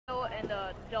and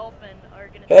Dolphin are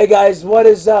gonna. Hey guys, what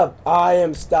is up? I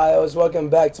am Styles. Welcome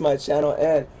back to my channel,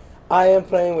 and I am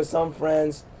playing with some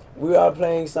friends. We are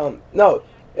playing some. No,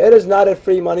 it is not a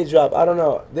free money drop. I don't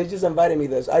know. They just invited me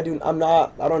this. I'm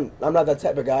not. I'm not that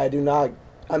type of guy. I do not.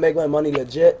 I make my money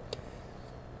legit.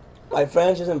 My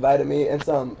friends just invited me and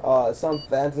some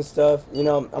fans and stuff. You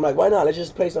know, I'm like, why not? Let's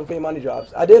just play some free money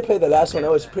drops. I did play the last one.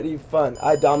 It was pretty fun.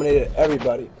 I dominated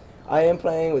everybody. I am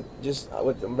playing with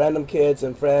with random kids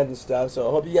and friends and stuff. So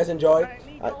I hope you guys enjoy. Alright,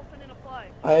 me, Dolphin, and a fly.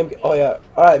 I am. Oh yeah.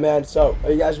 All right, man. So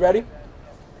are you guys ready?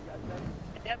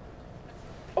 Yep.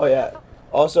 Oh yeah.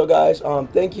 Also, guys,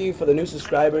 thank you for the new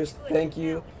subscribers. Thank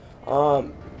you.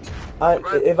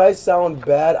 If I sound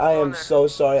bad, I am so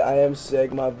sorry. I am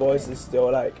sick. My voice is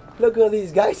still like. Look at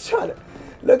these guys trying to.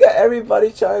 Look at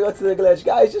everybody trying to go to the glitch.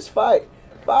 Guys, just fight.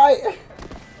 Fight.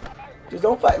 Just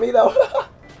don't fight me though.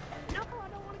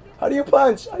 How do you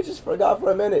punch? I just forgot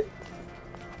for a minute.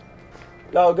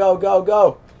 Go, go, go,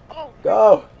 go.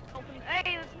 Go.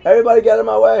 Everybody get in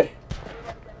my way.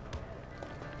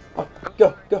 Oh,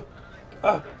 go, go.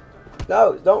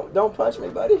 No, don't punch me,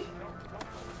 buddy.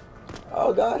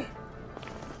 Oh, God.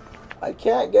 I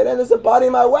can't get in. There's a body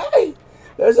in my way.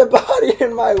 There's a body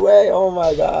in my way. Oh,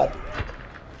 my God.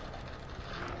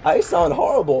 I sound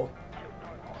horrible.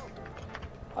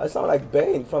 I sound like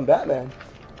Bane from Batman.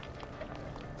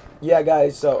 Yeah,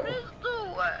 guys, so.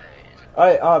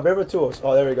 Alright, river tools.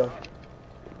 Oh, there we go.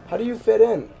 How do you fit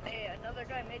in? Hey, another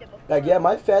guy made it before. Like, yeah,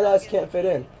 my fat ass can't fit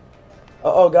in.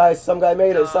 Uh-oh, guys, some guy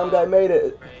made it. Some guy made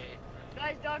it.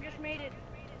 Guys, dog just made it.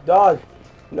 Dog,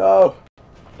 no.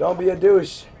 Don't be a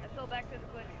douche. I fell back to the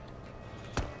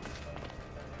glitch.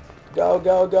 Go,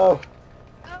 go, go.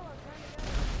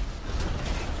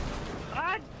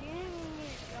 God damn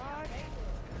it, dog.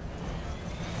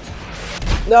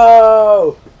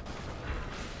 No!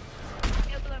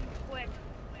 Kill them quick.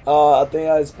 I think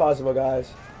that is possible,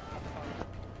 guys.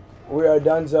 We are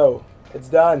donezo. It's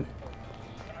done.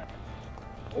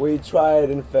 We tried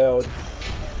and failed.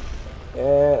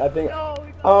 And I think No,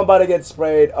 I'm about to get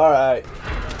sprayed. Alright.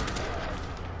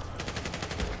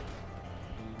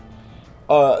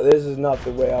 This is not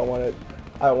the way I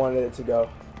wanted it to go.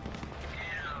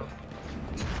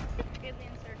 get the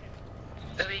insurgent.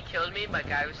 So he killed me, my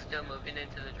guy was still moving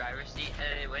into the driver's seat,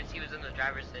 and once he was in the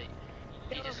driver's seat,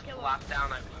 he just flopped down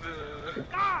like,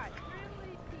 God,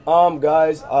 really?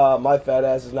 Guys, my fat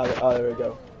ass is not. Oh, there we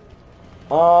go.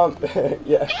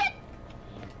 Yeah.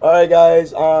 All right,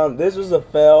 guys. This was a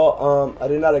fail. I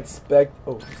did not expect.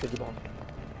 Oh, sticky bomb.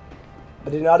 I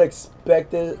did not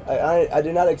expect it. I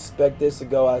did not expect this to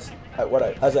go as I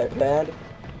planned.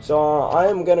 So I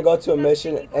am gonna go to a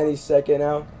mission any second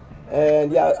now.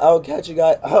 And yeah, I'll catch you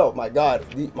guys. Oh my God,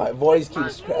 my voice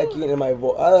keeps cracking in my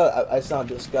voice. I sound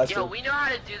disgusting. yo, we know how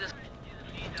to do this.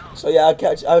 So yeah,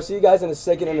 I'll see you guys in a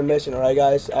second in the mission. All right,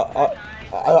 guys.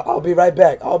 I'll be right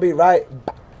back. I'll be right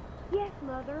back. Yes,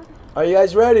 mother. Are you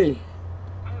guys ready?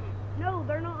 No,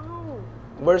 they're not home.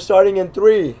 We're starting in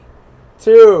 3,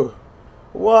 2,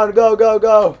 1. Go, go,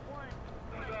 go.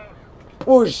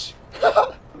 Whoosh.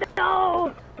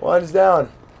 No. One's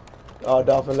down. Oh,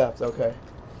 Dolphin left. Okay.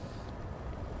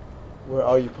 Where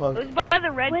are you, punk? It was by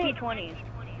the red P20s.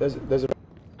 There's a.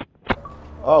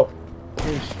 Oh.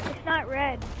 Whoosh. It's not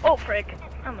red. Oh, frick.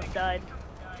 I almost died.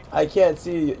 I can't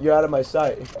see you. You're out of my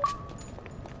sight.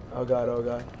 Oh God. Oh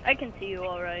God. I can see you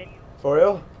alright. For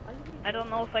real? I don't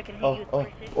know if I can hit you with Oh.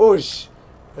 precision. Whoosh.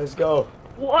 Let's go.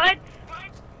 What?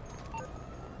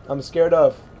 I'm scared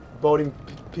of boating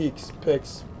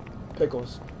pickles.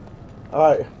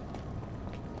 Alright.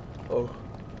 Oh,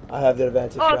 I have the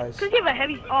advantage, Oh, guys. because you have a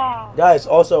heavy. Oh. Guys,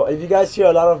 also, if you guys hear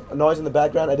a lot of noise in the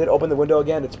background, I did open the window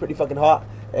again. It's pretty fucking hot.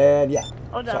 And yeah.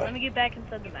 Hold on, sorry. let me get back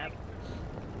inside the map.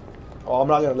 Oh, I'm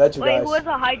not gonna let you Wait, guys. who has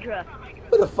a Hydra?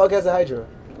 Who the fuck has a Hydra?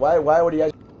 Why would you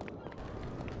guys?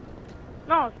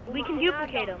 No, we can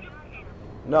duplicate him.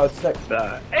 No, it's like.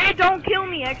 Hey, don't kill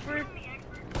me, expert.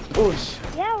 Whoosh.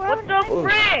 Yeah, what the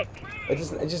frick?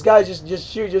 It's just guys, just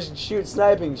shoot,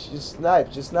 sniping, just snipe.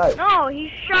 No,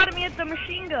 he shot at me at the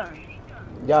machine gun.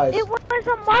 Guys. It was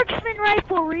a marksman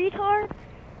rifle, retard.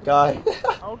 Guy.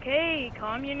 Okay,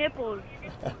 calm your nipples.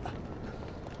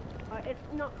 It's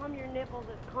not calm your nipples,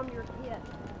 it's calm your kid.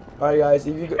 Alright, guys,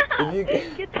 if you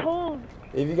Get told.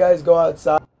 if you guys go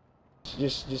outside,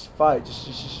 just fight.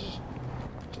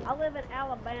 I live in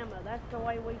Alabama, that's the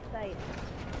way we say it.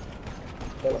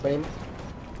 Alabama.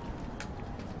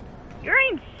 Your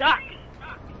aim sucks.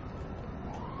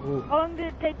 Ooh. How long did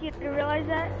it take you to realize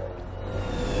that?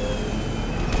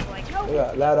 Like,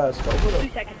 Yeah, loud as fuck. 2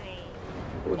 seconds.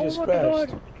 Who Oh just my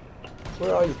crashed? God.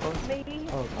 Where are you, punk? Me,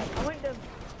 Oh, I went to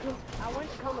I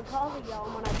went to come and call y'all,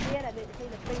 and when I did, I didn't see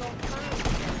the big old sign.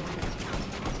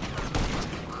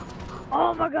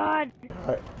 Oh my god.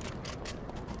 Alright.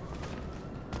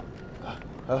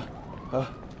 Oh,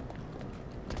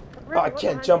 I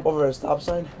can't jump over a stop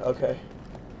sign? Okay.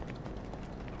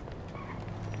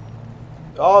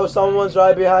 Oh, someone's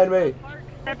right behind me.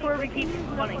 That's where we keep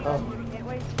running. Oh. Can't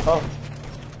wait. Oh.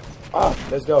 Ah,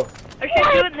 let's go. I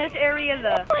should do it in this area of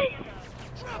the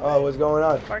Oh, what's going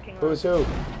on? parking lot. Who's who?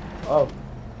 Oh.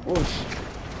 Whoosh.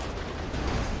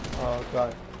 Oh,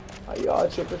 God. Are you all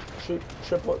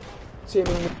triple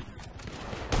teaming me?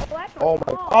 Oh,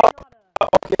 my God. Oh,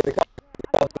 okay, the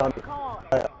cop on me. Call.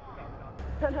 Alright,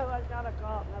 No, I got a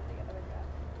call. Nothing other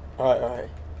guy. alright.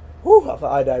 Whew, I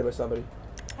thought I died with somebody.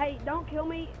 Hey, don't kill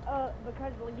me,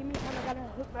 because like, give me time. I gotta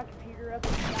hook my computer up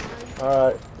and sign.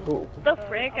 Alright. Who? The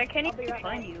frick? I can't I'll be even right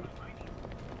find back. you.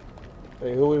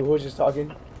 Hey, who's just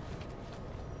talking?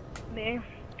 Me.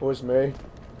 Who's me?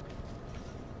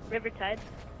 Riverside.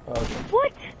 Oh, okay.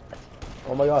 What?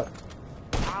 Oh my God.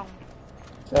 Ow.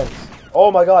 Thanks.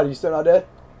 Oh my God, you still not dead?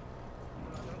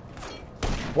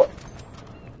 What?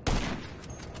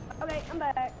 Okay, I'm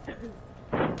back.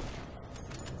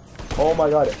 Oh my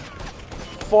God.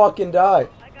 Fucking die.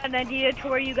 I got an idea to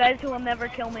where you guys will never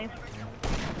kill me.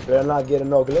 Better not get a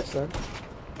no glitch then.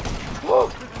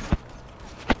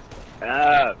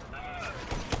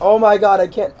 Oh my God, I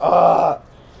can't.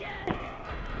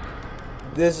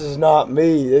 This is not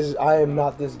me. I am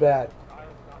not this bad.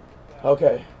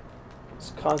 Okay.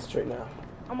 Let's concentrate now.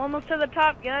 I'm almost to the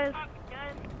top, guys.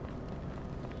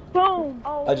 Boom!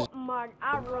 Oh I just- my!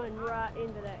 I run right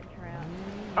into that trap.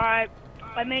 Alright,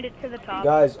 I made it to the top.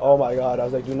 Guys, oh my God. I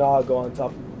was like, do not go on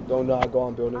top. Do not go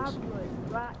on I buildings. run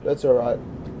right. That's alright.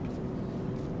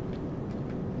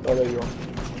 Oh, there you go.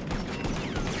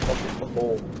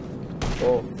 Oh.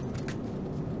 Oh.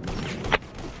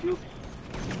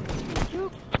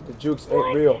 The jukes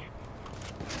ain't real.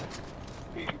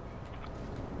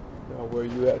 Now, where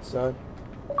you at, son?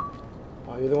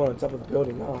 Oh, you're the one on top of the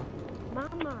building, huh?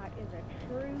 Mama is a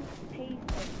true piece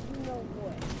of you know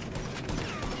what.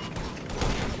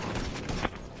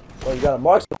 Oh, you got a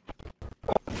mark?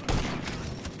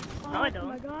 No, I don't. Oh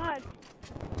my God!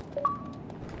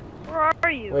 Where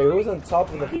are you? Wait, who's on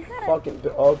top of the fucking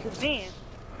okay. Me.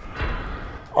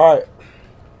 Alright.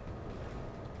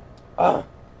 Ah.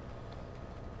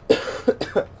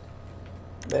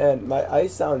 Man, my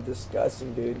eyes sound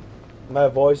disgusting, dude. My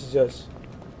voice is just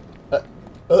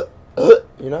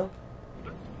you know?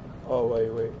 Oh,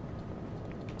 wait.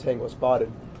 Tango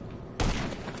spotted.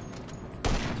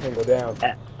 Tango down.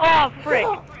 Oh, frick.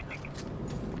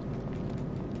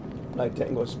 Like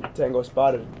tango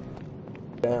spotted.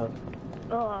 Down.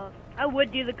 I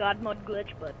would do the God mode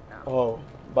glitch, but no. Oh,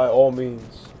 by all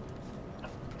means.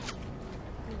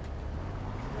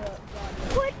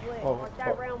 What? Oh, Like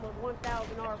that round was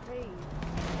 1,000 RP.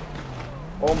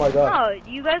 Oh my God.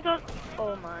 No, you guys don't.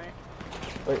 Oh my.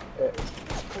 Wait,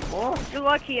 come on. You're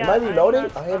lucky. Am I reloading? I'm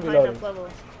not I am behind reloading. up level.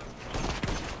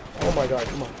 Oh my God,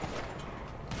 come on.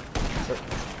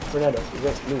 Fernando, you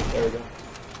get me. There we go.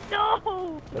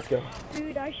 No! Let's go.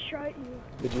 Dude, I shot you.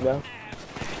 Did you know?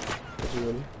 Did you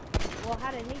really? Well,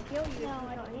 how did he kill you? No,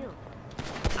 I don't him.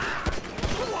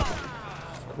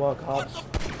 Come on, cops.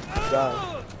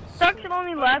 God. Sucks it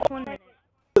only lasts 1 minute.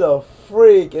 Who the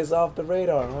freak is off the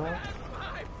radar, huh?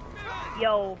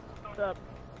 Yo, what's up?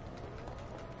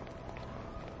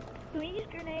 Can we use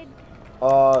grenades?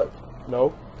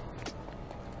 No.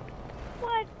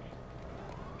 What?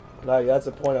 Like, that's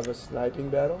the point of a sniping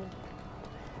battle?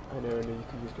 I never knew you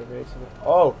could use grenades in it.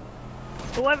 Oh!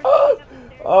 Whoever.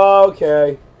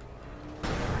 Okay.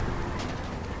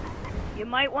 You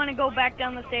might want to go back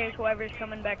down the stairs, whoever's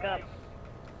coming back up.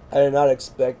 I did not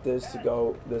expect this to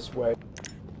go this way.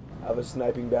 Of a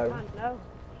sniping battle. I know.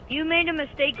 You made a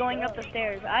mistake going up the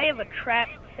stairs. I have a trap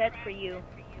set for you.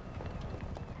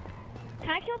 Can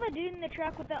I kill the dude in the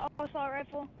truck with the assault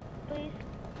rifle, please?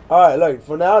 Alright, look,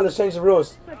 for now, let's change the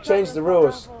rules. Change the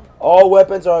rules. All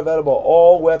weapons are available.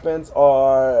 All weapons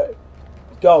are...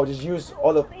 Go, just use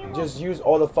all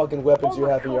the fucking weapons you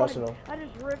have in your arsenal. I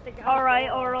just ripped the guy.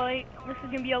 Alright. This is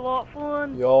gonna be a lot of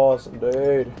fun. Yes,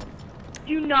 indeed.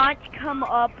 Do not come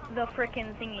up the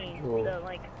frickin' thingy. Cool. The,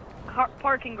 like,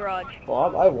 parking garage.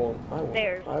 Well, I won't.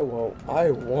 Stairs. I won't.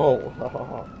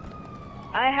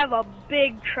 I have a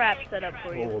big trap set up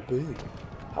for you. Oh, big.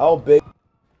 How big?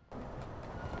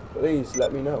 Please,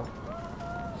 let me know.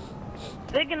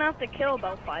 Big enough to kill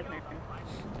about 5 men.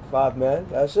 5 men?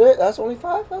 That's it? That's only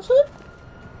 5? That's it?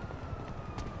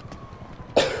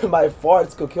 My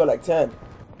farts could kill like 10.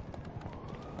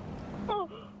 Oh,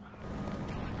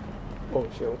 Oh,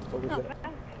 shit, what the fuck is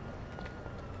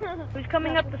that? Who's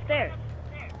coming up the stairs?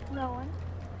 No one.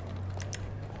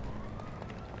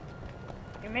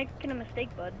 You're making a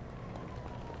mistake, bud.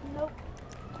 Nope.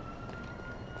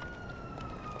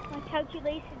 My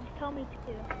calculations tell me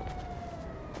to.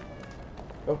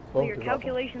 Oh, Well, your there's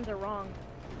calculations are wrong.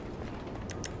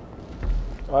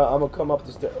 Alright, I'm gonna come up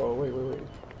the stairs. Oh, wait.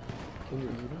 Can you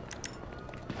eat it?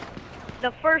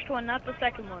 The first one, not the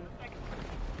second one.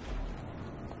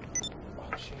 Oh,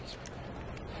 jeez.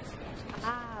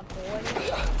 Ah, boy.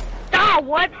 Ah,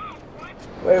 what?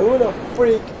 Wait, who the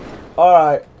freak?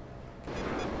 Alright.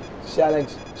 Challenge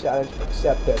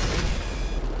accepted.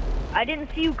 I didn't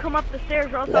see you come up the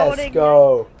stairs, or else I would Let's have.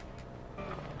 go.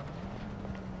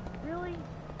 Really?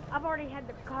 I've already had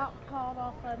the cop called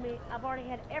off of me. I've already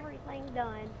had everything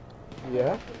done.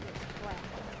 Yeah?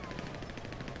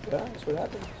 Yeah, that's what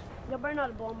happens. You better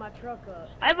not blow my truck up.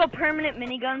 I have a permanent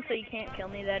minigun, so you can't kill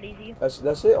me that easy. That's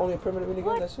it? Only a permanent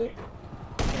minigun? That's it?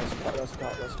 That's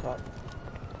cop.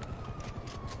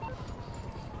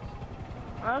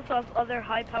 I also have other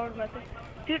high-powered weapons.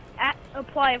 Dude,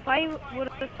 apply. If I would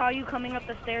have saw you coming up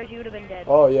the stairs, you would have been dead.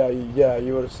 Oh, yeah,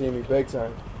 you would have seen me big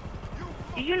time.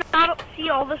 Did you not see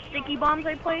all the sticky bombs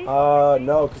I placed?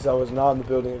 No, because I was not in the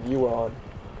building that you were on.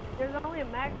 There's only a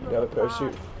maximum You have a of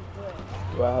parachute?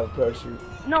 5. Do I have a parachute?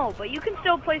 No, but you can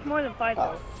still place more than 5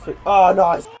 though. Oh,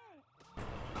 nice!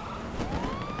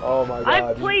 Oh my I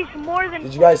god. placed more than.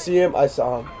 Did you guys see him? I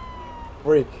saw him.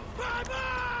 Freak.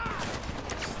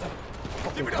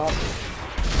 Fucking cop.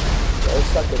 Those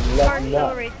sucking Car left nut.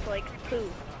 accelerates like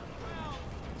poo.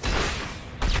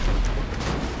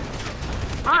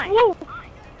 Hi. Woo!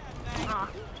 Ah.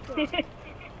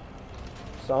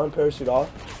 Saw him parachute off.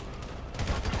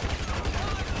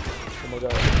 Oh my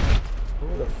god. Who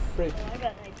the freak? I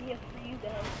got an idea for you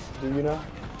guys. Do you know?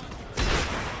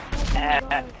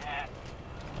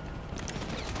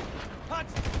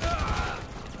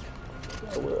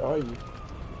 Where are you?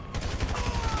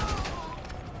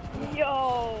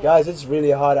 Yo. Guys, it's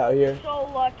really hot out here. So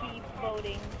lucky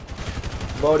voting.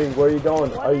 Voting, where are you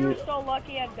going? Why you so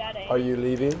lucky at betting? Are you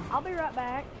leaving? I'll be right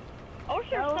back. Oh,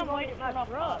 sure, No, some I'm way going to to turn off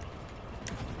my truck.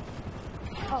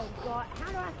 Oh god,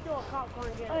 how do I steal a cop car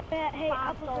and get Oh, yeah, hey,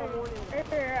 5-star warning?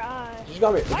 Did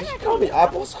you call me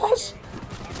applesauce?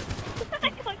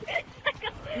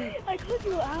 I called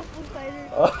you apple cider.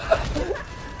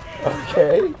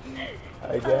 Okay.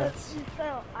 I guess.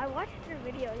 So, I watched your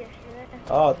video yesterday.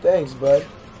 Oh, thanks, bud.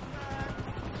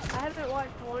 I haven't watched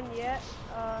one yet,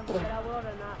 but I will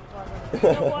tonight.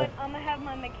 You know what? I'm gonna have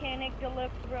my mechanic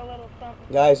deliver a little something.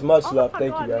 Guys, much Oh love. my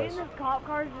Thank god, you me guys. and this cop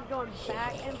car is just going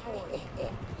back and forth.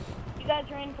 You guys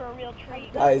are in for a real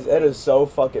treat. Guys, it is so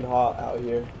fucking hot out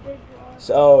here.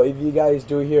 So if you guys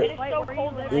do It hear, is so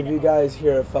cold in if you Idaho. guys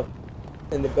hear a fuck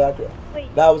in the background,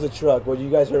 Wait. that was a truck. What you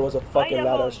guys heard was a fucking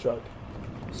Idaho. loud ass truck.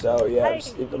 So yeah,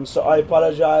 I'm so I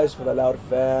apologize for the loud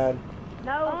fan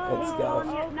No, and stuff.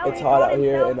 no, It's he hot got out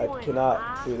here, himself and I one.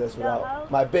 cannot do this without No.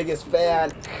 my biggest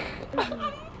fan.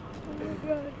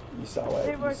 You saw it.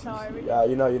 They were sorry. Yeah,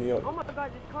 you know. Oh my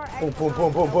god, this car Boom, actually boom,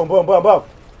 boom, boom, boom, boom, boom, boom.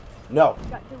 No,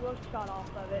 got 2 wheels shot off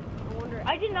of it. I wonder.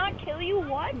 I did not kill you.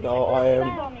 What? no, I am.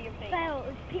 On your face. Style,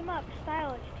 it's team up.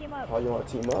 Style, it's team up. Oh, you want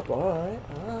to team up? All right.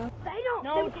 They don't.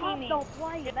 No them cops teaming. don't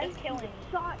play. Get They the killing. use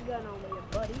a shotgun on me,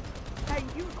 buddy. Hey,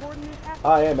 you recording this?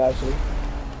 I am actually.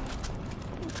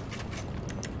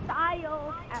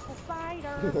 Style, apple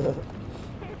cider,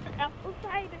 Apple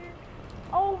cider.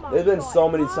 oh my There's been god, so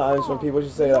many Mom, times when people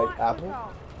just say like not apple.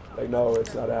 Apple. Like no,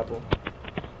 it's not apple.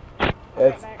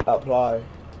 It's apply.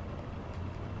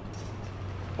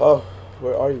 Oh,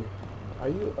 where are you? Are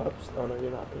you up? Oh no,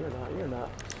 you're not. You're not. You're not.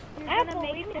 You're Apple, gonna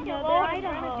make leave me another alone. I'm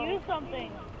Idaho. trying to do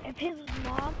something. If his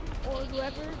mom or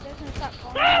whoever doesn't stop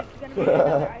calling, it's gonna be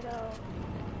another Idaho.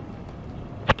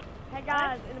 Hey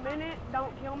guys, in a minute,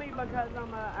 don't kill me because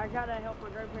I gotta help my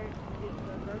grandparents get the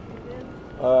groceries in.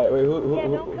 All right, wait. Yeah,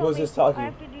 don't kill Who's me. this I talking?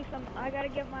 have to do some. I gotta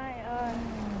get my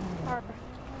car.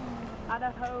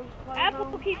 Idaho.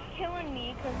 Apple keeps killing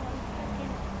me because I'm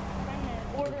fucking trying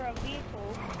to order a vehicle.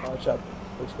 Oh, chop.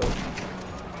 Let's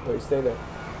go. Wait, stay there.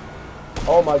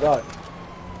 Oh my God.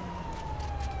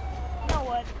 You know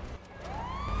what?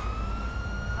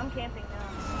 I'm camping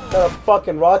now. Is that a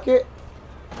fucking rocket?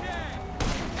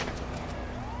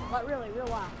 But really, real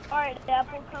life. Alright,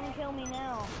 Apple, come kill me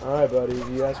now. All right, buddy.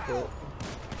 You asked for it.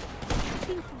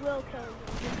 He will kill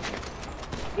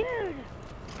you.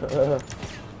 Dude!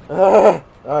 All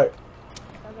right.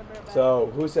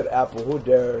 So who said apple? Who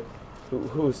dared?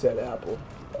 Who said apple?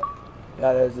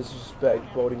 That is disrespect.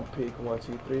 Voting peak 1,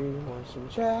 2, 3. Want some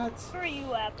chats? Where are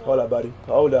you, Apple? Hold up, buddy.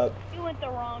 Hold up. You went the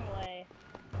wrong way.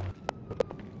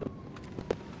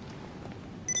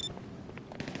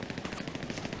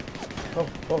 Oh,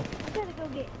 oh. I gotta go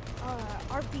get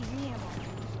RPG ammo.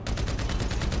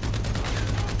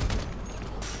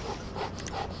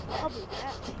 I'll do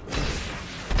that.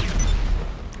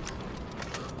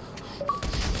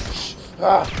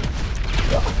 Ah.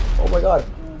 Oh my god.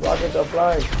 Rockets are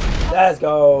flying. Let's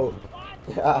go.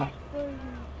 Yeah.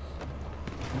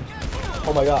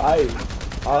 Oh my god. I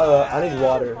need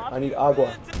water. I need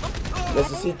agua.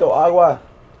 Necesito agua.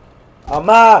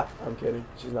 Ama. I'm kidding.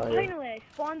 She's not here. Finally, I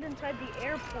spawned inside the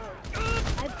airport.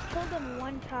 I pulled them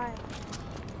one time.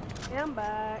 Yeah, I'm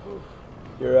back.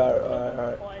 You're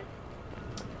alright.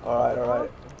 Alright.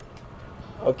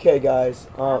 Okay, guys.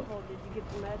 Apple, did you get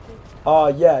the message?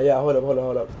 Yeah.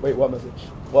 Hold up. Wait, what message?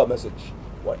 What message?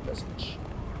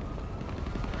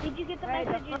 Did you get the Hey,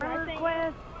 messages the I friend sent?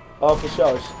 request. Oh, for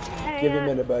sure. Hey, Give me a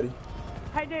minute, buddy.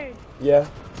 Hey, dude. Yeah.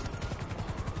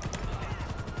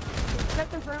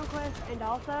 Accept the friend request and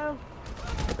also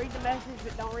read the message,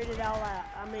 but don't read it all out.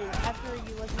 I mean, after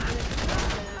you listen to it, don't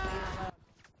say anything out loud.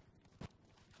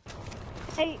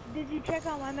 Hey, did you check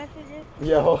out my messages?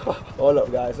 Yeah, hold up,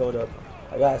 guys. Hold up.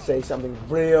 I gotta say something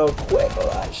real quick.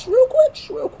 Alright,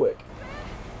 real quick.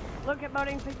 Look at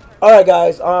voting pictures. Alright,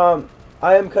 guys.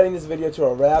 I am cutting this video to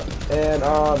a wrap, and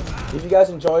if you guys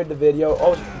enjoyed the video,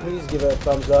 please give it a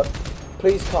thumbs up.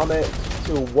 Please comment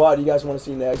to what you guys want to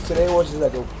see next. Today was just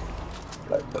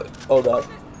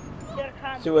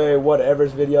to a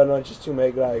whatever's video, not just to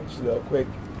make like just a quick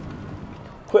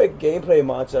gameplay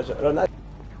montage. Not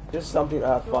just something to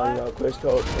have fun, quiz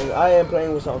code. And I am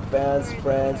playing with some friends.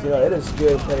 It is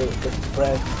good to play with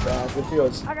fans. It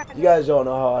feels. You guys don't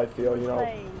know how I feel,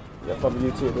 from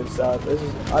YouTube and stuff.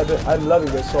 I'm loving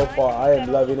this so far. I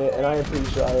am loving it, and I am pretty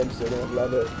sure I am still gonna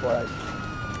love it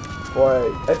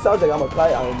it sounds like I'm a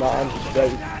kite. I'm not. I'm just very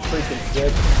freaking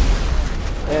sick.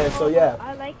 And so yeah.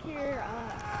 I like your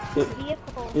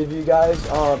vehicle. If you guys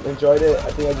enjoyed it,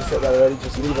 I think I just said that already.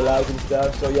 Just leave a like and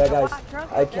stuff. So yeah, guys,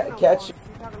 I catch you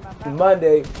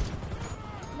Monday.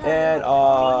 And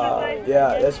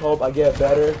yeah, let's hope I get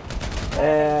better.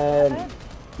 And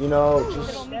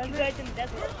just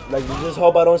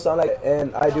hope I don't sound like it.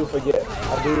 And I do forget.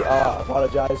 I do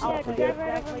apologize. I forget.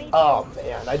 Oh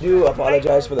man, I do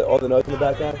apologize for all the noise in the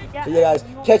background. So yeah, guys,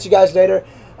 catch you guys later.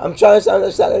 I'm trying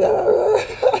to sound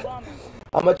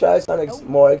I'm gonna try to sound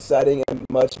more exciting and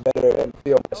much better and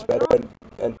feel much better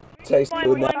and taste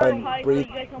food now and breathe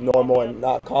normal and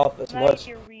not cough as much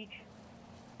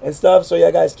and stuff. So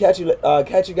yeah, guys, catch you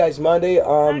guys Monday.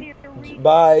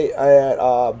 Bye.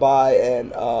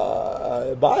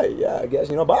 Yeah, I guess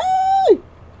bye.